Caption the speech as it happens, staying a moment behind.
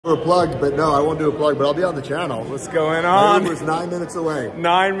For a plug, but no, I won't do a plug, but I'll be on the channel. What's going on? My Uber's 9 minutes away.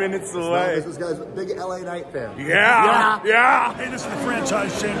 9 minutes away. This guy's a big LA Knight fan. Yeah. Hey, this is the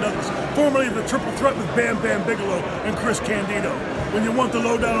franchise Shane Douglas, formerly of the Triple Threat with Bam Bam Bigelow and Chris Candido. When you want the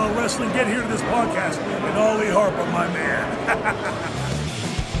lowdown on wrestling, get here to this podcast and Ollie Harper, my man.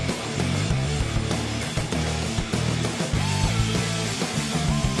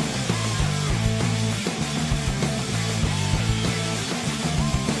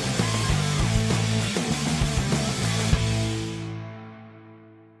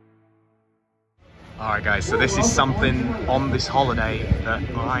 Alright guys, so this is something on this holiday that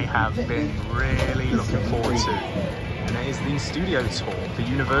I have been really looking forward to, and it is the studio tour for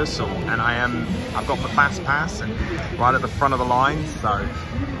Universal, and I've got the fast pass and right at the front of the line, so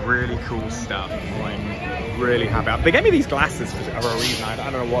really cool stuff. I'm really happy. They gave me these glasses for a reason. I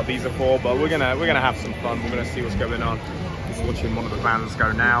don't know what these are for, but we're gonna have some fun. We're gonna see what's going on. Just watching one of the vans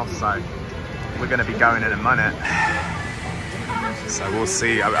go now, so we're gonna be going in a minute. So we'll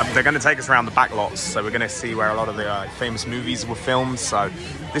see. They're going to take us around the back lots, so we're going to see where a lot of the famous movies were filmed. So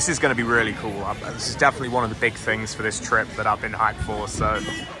this is going to be really cool. This is definitely one of the big things for this trip that I've been hyped for. So,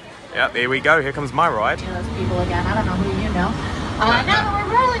 yeah, here we go. Here comes my ride. Those people again. I don't know who you know. Now that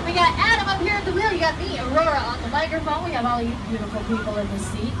we're rolling, we got Adam up here at the wheel. You got me, Aurora, on the microphone. We have all you beautiful people in the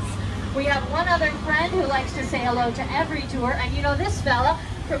seats. We have one other friend who likes to say hello to every tour, and you know this fella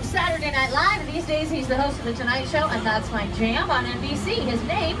from Saturday Night Live, and these days he's the host of The Tonight Show, and that's my jam on NBC. His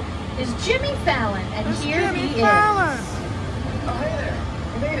name is Jimmy Fallon, and here he is. Oh, hey there.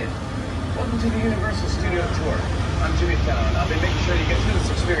 You made it. Welcome to the Universal Studio Tour. I'm Jimmy Fallon. I'll be making sure you get through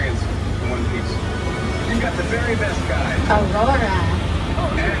this experience in one piece. You've got the very best guide. Aurora.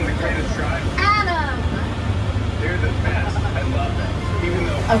 And the greatest drive. Adam. They're the best. I love them. Even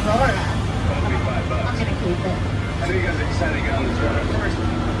though Aurora. only $5. I'm going to keep it. I know you guys are excited to get on this ride. First,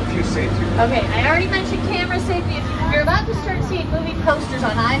 a few safety rules. Okay, I already mentioned camera safety. You're about to start seeing movie posters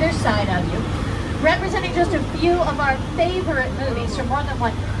on either side of you, representing just a few of our favorite movies from more than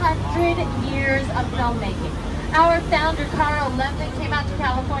 100 years of filmmaking. Our founder, Carl Lemley, came out to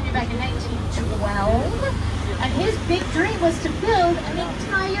California back in 1912, and his big dream was to build an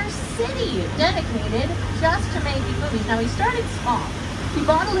entire city dedicated just to making movies. Now, he started small. He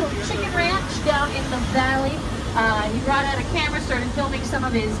bought a little chicken ranch down in the valley. He brought out a camera, started filming some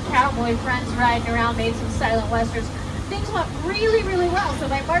of his cowboy friends riding around, made some silent westerns. Things went really, really well. So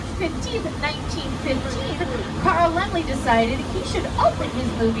by March 15th, 1915, Carl Lemley decided he should open his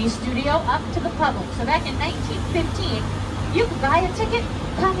movie studio up to the public. So back in 1915, you could buy a ticket,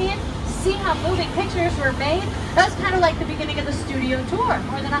 come in, see how moving pictures were made. That's kind of like the beginning of the studio tour,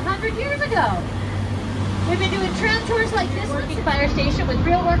 more than 100 years ago. We've been doing tram tours like this working fire station with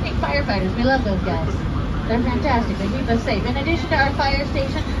real working firefighters. We love those guys. They're fantastic. They keep us safe. In addition to our fire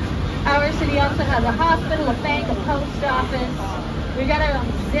station, our city also has a hospital, a bank, a post office. We've got our own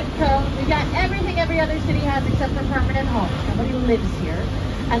zip code. We've got everything every other city has except for permanent homes. Nobody lives here.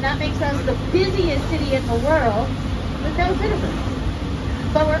 And that makes us the busiest city in the world with no citizens.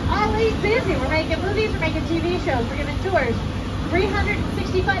 But we're always busy. We're making movies, we're making TV shows, we're giving tours.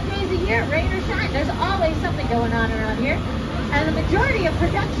 365 days a year, rain or shine. There's always something going on around here. And the majority of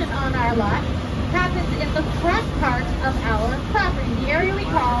production on our lot happens in the front part of our property. The area we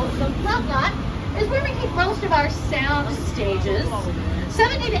call the front lot is where we keep most of our sound stages.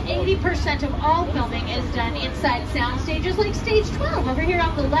 70 to 80% of all filming is done inside sound stages like Stage 12 over here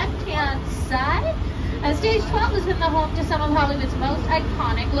on the left-hand side. And Stage 12 has been the home to some of Hollywood's most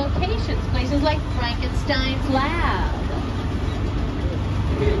iconic locations, places like Frankenstein's lab,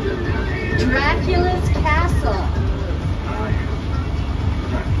 Dracula's castle,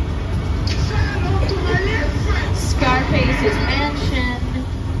 Scarface's mansion,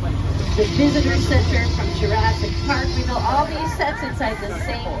 the visitor center from Jurassic Park. We built all these sets inside the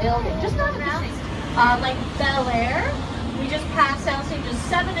same building, just not around like Bel Air. We just passed sound stages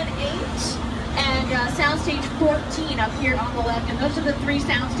 7 and 8, and soundstage 14 up here on the left. And those are the 3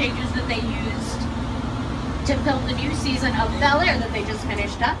 sound stages that they used to film the new season of Bel Air that they just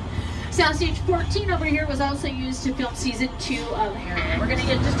finished up. Soundstage 14 over here was also used to film season 2 of Harry. We're going to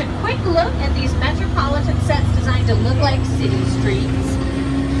get just a quick look at these metropolitan sets designed to look like city streets.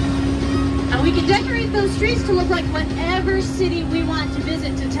 And we can decorate those streets to look like whatever city we want to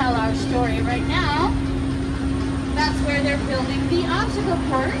visit to tell our story. Right now, that's where they're building the obstacle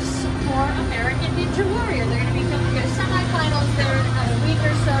course for American Ninja Warrior. They're going to be filming their semifinals there in another week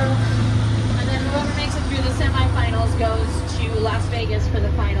or so. And then whoever makes it through the semifinals goes to Las Vegas for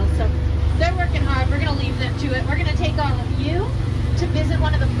the finals. So they're working hard. We're going to leave them to it. We're going to take all of you to visit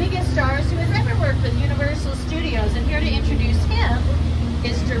one of the biggest stars who has ever worked with Universal Studios. And here to introduce him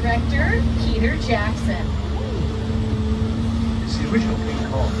His director, Peter Jackson. It's the original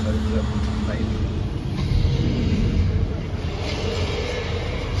King Kong that made.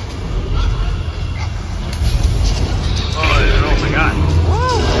 Oh my god.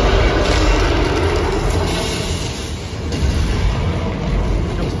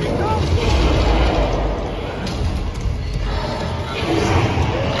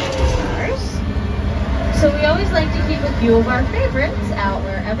 So we always like to keep a few of our favorites out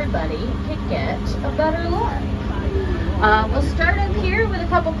where everybody can get a better look. We'll start up here with a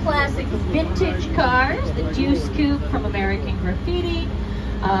couple classic vintage cars. The Deuce Coupe from American Graffiti.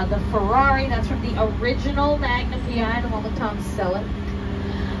 The Ferrari, that's from the original Magnum PI, the one with Tom Selleck.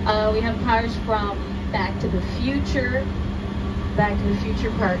 We have cars from Back to the Future, Back to the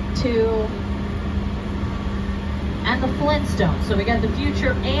Future Part 2, and the Flintstones. So we got the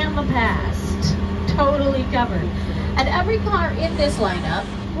future and the past, totally covered. And every car in this lineup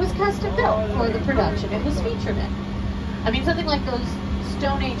was custom built for the production it was featured in. I mean, something like those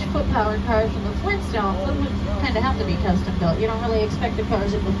Stone Age foot-powered cars from the Flintstones, those would kind of have to be custom built. You don't really expect the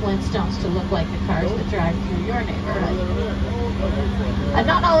cars in the Flintstones to look like the cars that drive through your neighborhood. And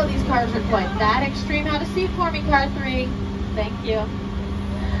not all of these cars are quite that extreme. Have a seat for me, car 3. Thank you.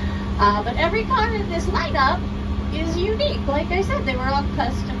 But every car in this lineup is unique. Like I said, they were all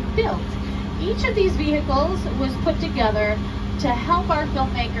custom built. Each of these vehicles was put together to help our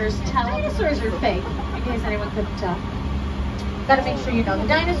filmmakers tell dinosaurs are fake, in case anyone couldn't tell. Gotta make sure you know the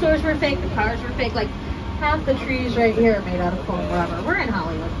dinosaurs were fake, the cars were fake. Like half the trees right here are made out of foam rubber. We're in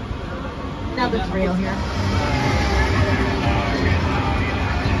Hollywood. Nothing's real here.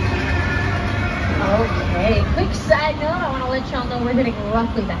 Okay, quick side note, I want to let y'all know we're hitting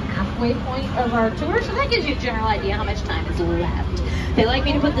roughly the halfway point of our tour, so that gives you a general idea how much time is left. They like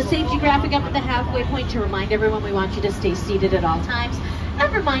me to put the safety graphic up at the halfway point to remind everyone we want you to stay seated at all times.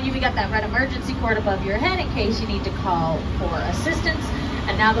 And remind you we got that red emergency cord above your head in case you need to call for assistance.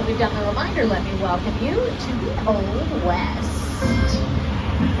 And now that we've done the reminder, let me welcome you to the Old West.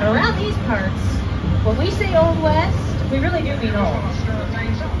 And around these parts, when we say Old West, we really do mean old.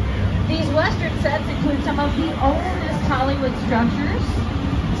 These Western sets include some of the oldest Hollywood structures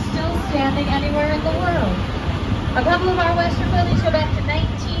still standing anywhere in the world. A couple of our Western buildings go back to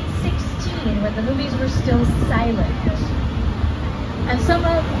 1916 when the movies were still silent. And some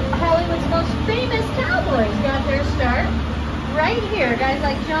of Hollywood's most famous cowboys got their start right here. Guys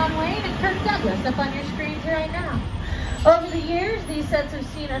like John Wayne and Kirk Douglas up on your screens right now. Over the years, these sets have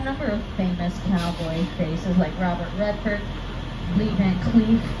seen a number of famous cowboy faces like Robert Redford, Lee Van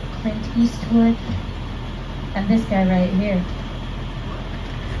Cleef, Clint Eastwood, and this guy right here.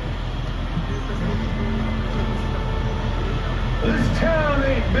 This town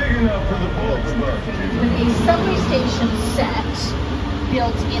ain't big enough for the both of us. With a subway station set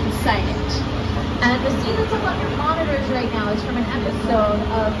built inside it. And the scene that's up on your monitors right now is from an episode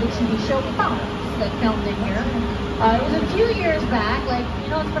of the TV show Bones that filmed in here. It was a few years back, like, you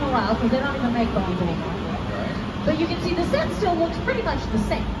know, it's been a while because they don't even make Bones anymore. But you can see the set still looks pretty much the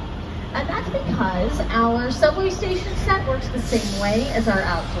same. And that's because our subway station set works the same way as our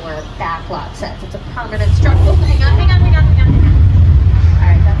outdoor backlot sets. It's a permanent structure. Oh, hang on. All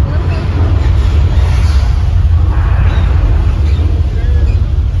right, that's a little bit.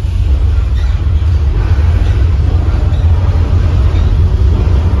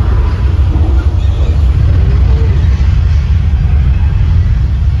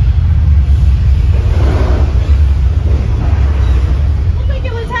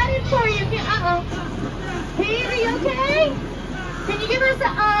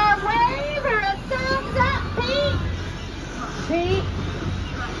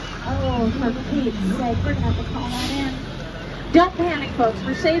 We're gonna have to call that in. Don't panic, folks.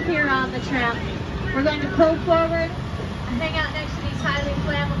 We're safe here on the tram. We're going to pull forward and hang out next to these highly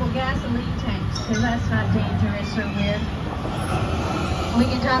flammable gasoline tanks, because that's not dangerous or weird. We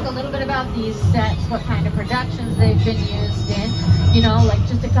can talk a little bit about these sets, what kind of productions they've been used in. You know, like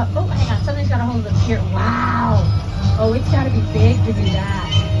just a couple. Oh, hang on. Something's got a hold of us here. Wow. Oh, it's got to be big to do that.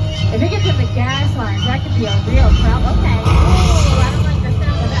 If it gets in the gas lines, that could be a real problem. Okay. Oh, I don't like the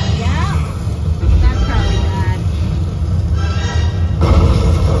sound of that. Yeah. That's probably bad.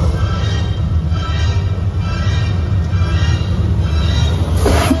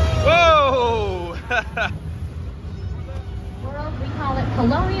 Whoa! World, we call it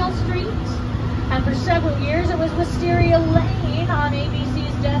Colonial Street. And for several years, it was Wisteria Lane on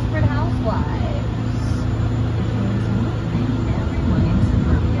ABC's Desperate Housewives.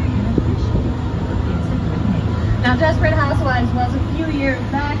 Now, Desperate Housewives was a few years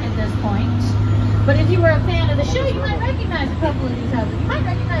back at this point, But if you were a fan of the show, you might recognize a couple of these houses. You might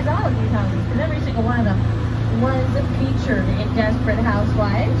recognize all of these houses, because every single one of them was featured in Desperate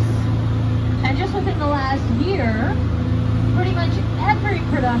Housewives. And just within the last year, pretty much every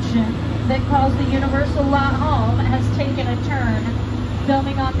production that calls the Universal lot home has taken a turn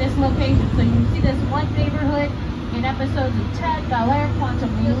filming on this location. So you see this one neighborhood in episodes of Ted, Bel Air,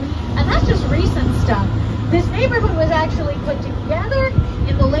 Quantum Leap, and that's just recent stuff. This neighborhood was actually put together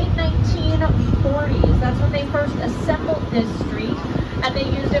in the late 1940s. That's when they first assembled this street, and they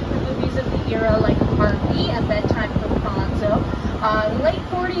used it for movies of the era like Harvey and Bedtime for Bonzo. The late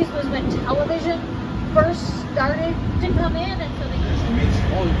 40s was when television first started to come in, and so they used it.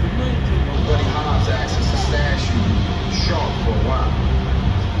 Buddy Hobbs asked us to stash you sharp for a while.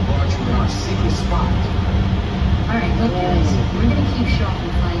 We brought you in our secret spot. Alright, look guys, we're gonna keep Shaw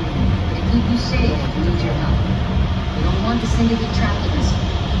from finding you. But to keep you safe, we need your help. We don't want this thing to get trapped in us.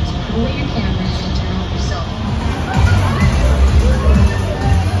 So put away your cameras and turn off your cell phone.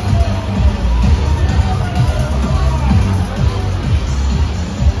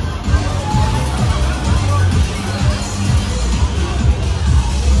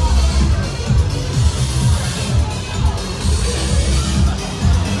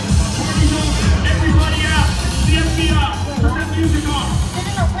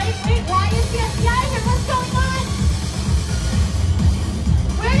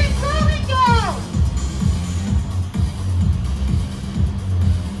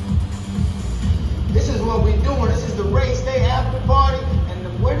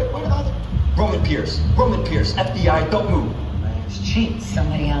 Roman Pierce, FBI, don't move. Cheat.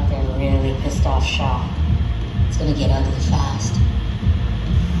 Somebody out there really pissed off Shaw. It's gonna get ugly fast.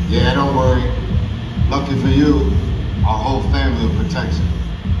 Yeah, don't worry. Lucky for you, our whole family will protect you.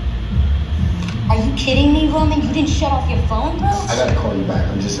 Are you kidding me, Roman? You didn't shut off your phone, bro? I gotta call you back.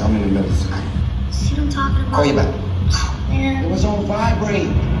 I'm in the middle of something. See what I'm talking about? Call you back. Man. It was on vibrate.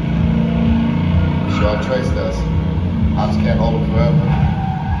 Shaw traced us. Ops can't hold it forever.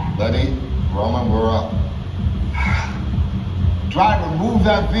 Letty, Roman, we're up. Driver, move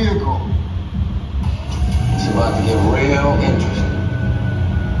that vehicle. It's about to get real interesting.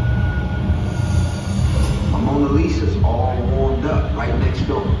 My Mona Lisa's all warmed up right next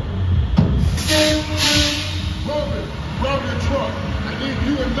door. Roman, grab your truck. I need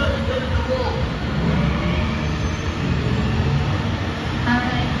you and Letty ready to roll.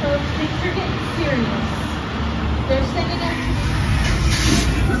 Alright, folks, things are getting serious. They're sending us.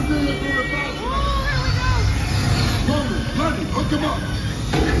 Roman, Letty, hook him up.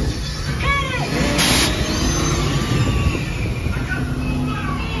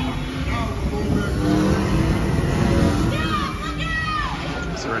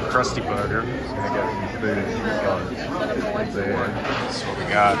 So we're at Krusty Burger. Just gonna get some food. That's what we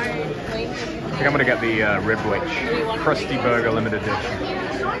got. I think I'm gonna get the rib witch. Krusty Burger limited edition.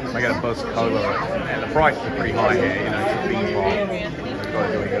 I get a Buzz Cola. And the prices are pretty high here, you know, it's a bean bar. You gotta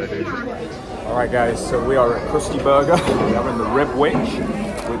do what you gotta do. Alright guys, so we are at Krusty Burger. We're having the rib witch,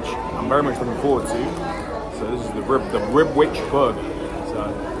 which I'm very much looking forward to. So this is the rib witch burger. So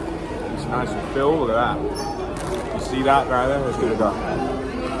it's nice and filled, look at that. You see that right there? Let's give it a go.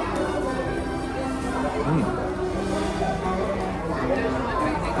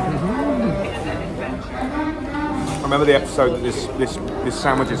 I remember the episode that this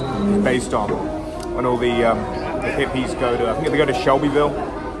sandwich is based on, when all the hippies go to, I think they go to Shelbyville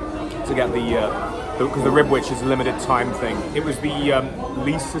to get because the rib witch is a limited time thing. It was the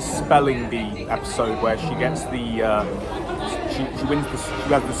Lisa Spelling Bee episode where she gets she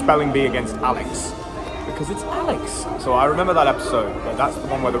has the spelling bee against Alex because it's Alex. So I remember that episode, but that's the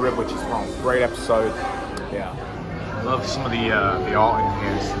one where the rib witch is from. Great episode, yeah. I love some of the art in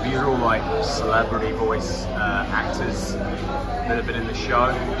here. So these are all like celebrity voice actors that have been in the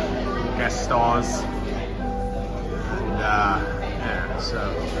show, guest stars, and yeah, so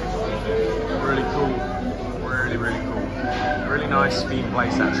really cool, really cool, really nice theme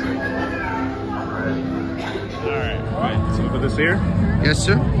place actually. All right, so put this here. Yes,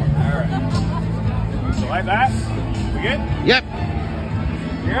 sir. All right, so like that. We good? Yep.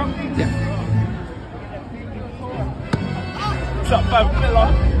 Yep. Yep. What's up, folks?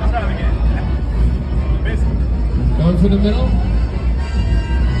 Let's try it again. Busy. Going for the middle.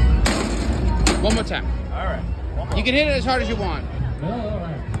 One more time. All right. You can hit it as hard as you want. Woo!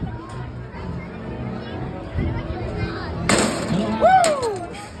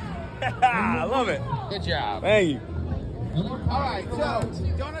 I love it. Good job. Thank you. All right, so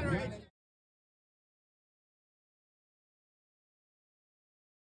don't underestimate.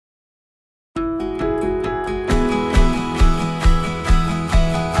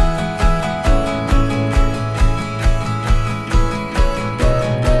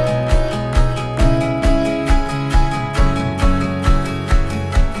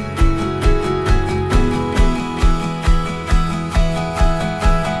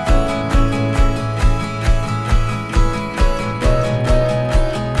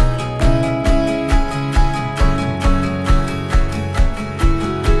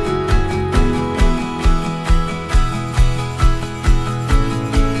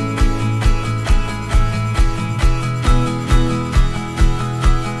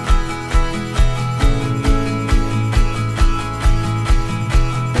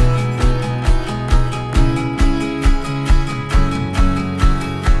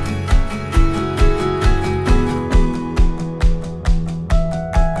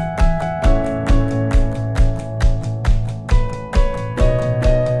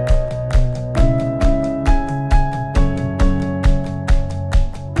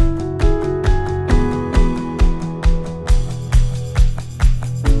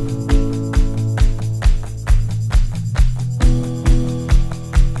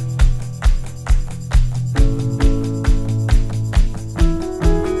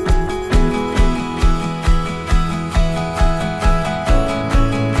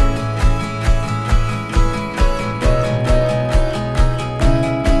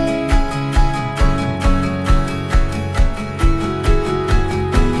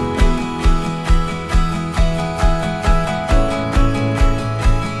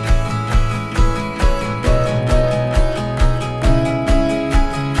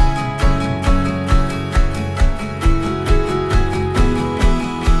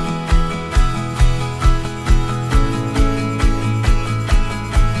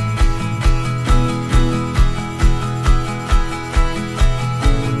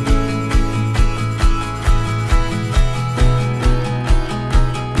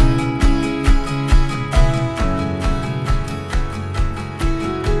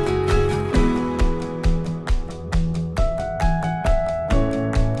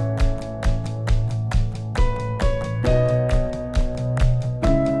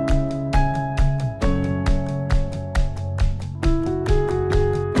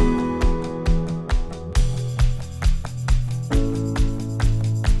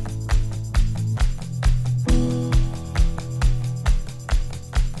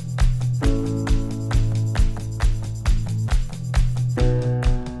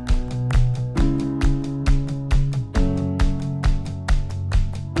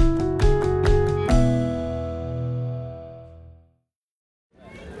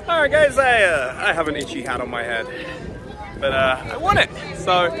 I have an itchy hat on my head, but I won it.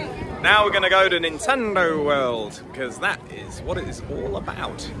 So now we're gonna go to Nintendo World, because that is what it is all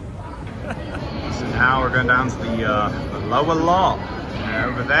about. So now we're going down to the lower lot, and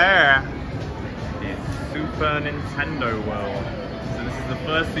over there is Super Nintendo World. So this is the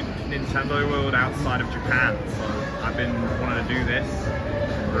first Nintendo World outside of Japan, so I've been wanting to do this.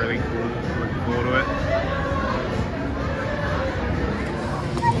 It's really cool, looking forward to it.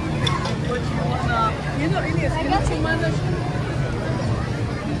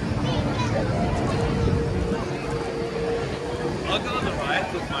 I'll go on the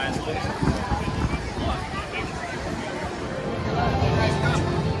right with my instructions.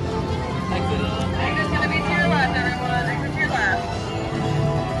 Exit's gonna be to your left, everyone. Exit to your left.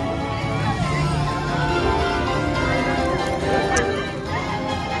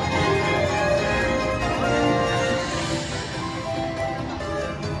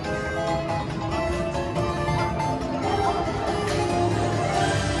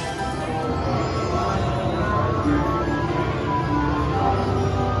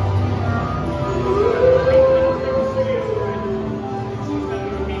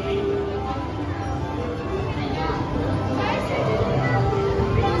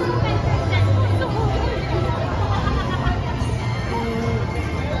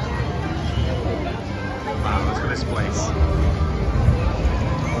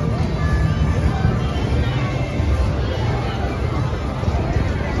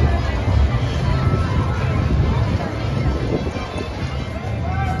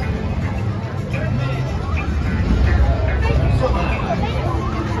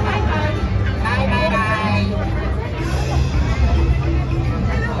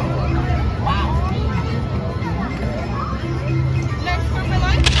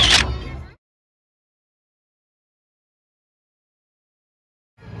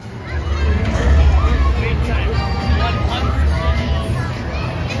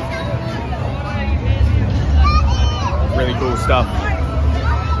 Really cool stuff.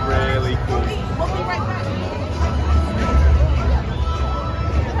 Really cool.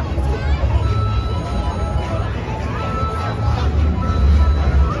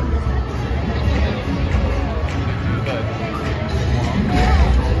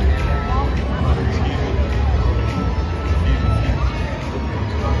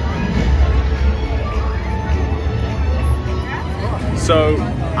 So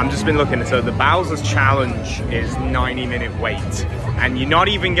I'm just been looking, so the Bowser's Challenge is 90-minute wait, and you're not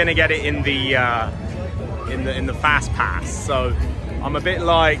even gonna get it in the fast pass. So I'm a bit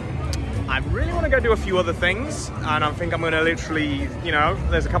like, I really want to go do a few other things, and I think I'm gonna literally, you know,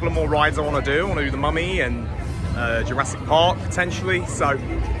 there's a couple of more rides I want to do. I want to do the Mummy and Jurassic Park potentially. So,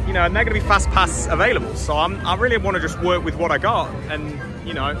 you know, and they're gonna be fast pass available. So I really want to just work with what I got, and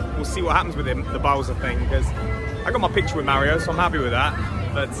you know, we'll see what happens with the Bowser thing, because I got my picture with Mario, so I'm happy with that.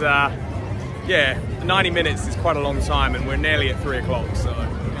 But yeah, 90 minutes is quite a long time, and we're nearly at 3 o'clock, so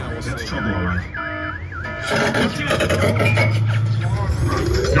yeah, we'll see. Get ready!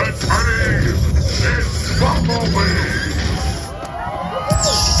 It's Bumblebee!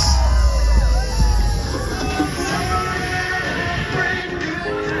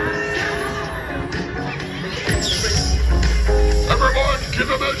 Everyone, give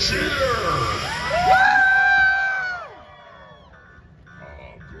him a cheer!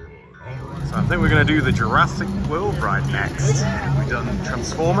 So I think we're going to do the Jurassic World ride next. We've done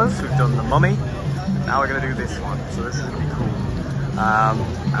Transformers, we've done the Mummy, now we're going to do this one, so this is going to be cool.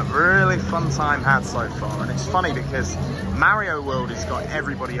 A really fun time had so far, and it's funny because Mario World has got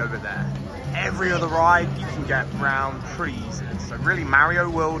everybody over there. Every other ride you can get around pretty easily. So really Mario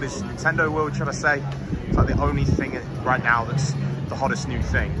World is Nintendo World, should I say. It's like the only thing right now that's the hottest new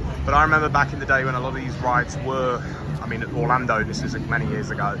thing. But I remember back in the day when a lot of these rides were, I mean, at Orlando, this is many years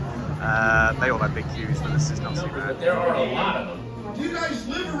ago, they all had big queues, but this is not too bad. There are a lot of them. Do you guys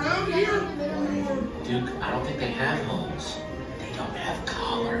live around here? Duke, I don't think they have homes. They don't have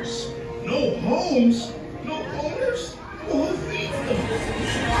collars. No homes? No owners? Well, who feeds them?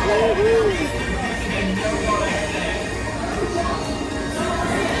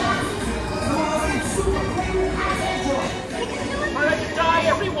 I'm ready to die,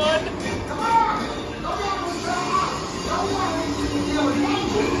 everyone! Come on!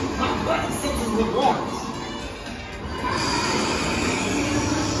 My buddy sits in the warmth.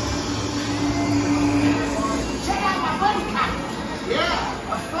 Check out my buddy cop.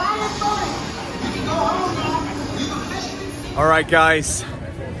 Yeah, a flying buddy. You can go home now. You can fish. All right, guys,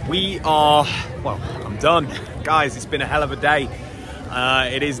 we are, well, I'm done. Guys, it's been a hell of a day.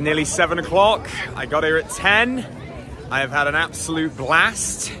 It is nearly 7 o'clock. I got here at 10. I have had an absolute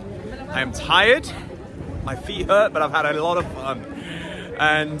blast. I am tired. My feet hurt, but I've had a lot of fun.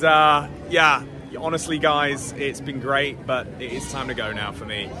 And yeah, honestly guys, it's been great, but it is time to go now for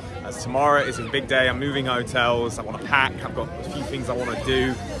me. As tomorrow is a big day. I'm moving hotels. I want to pack. I've got a few things I want to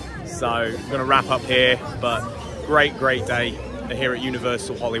do. So I'm going to wrap up here, but great day here at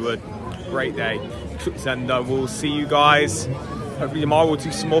Universal Hollywood. Great day. And we'll see you guys. Hopefully tomorrow we'll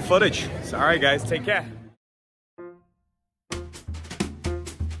do some more footage. So all right guys, take care.